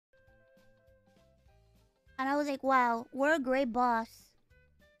And I was like, wow, we're a great boss.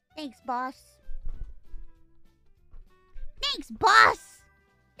 Thanks, boss. Thanks, boss.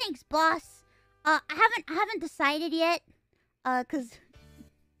 Thanks, boss. I haven't decided yet. Cause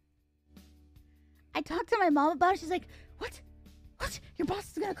I talked to my mom about it. She's like, what? What? Your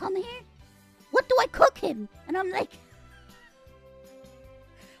boss is gonna come here? What do I cook him? And I'm like,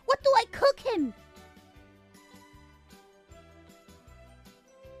 what do I cook him?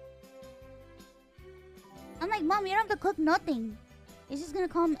 I'm like, Mom, you don't have to cook nothing. He's just gonna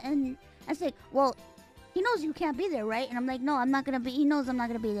come and I say, well, he knows you can't be there, right? And I'm like, no, I'm not gonna be. He knows I'm not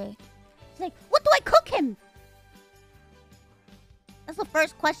gonna be there. She's like, what do I cook him? That's the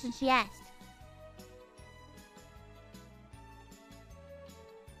first question she asked.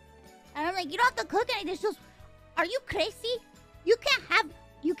 And I'm like, you don't have to cook anything. She goes, are you crazy? You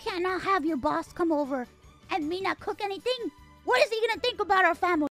cannot have your boss come over and me not cook anything. What is he gonna think about our family?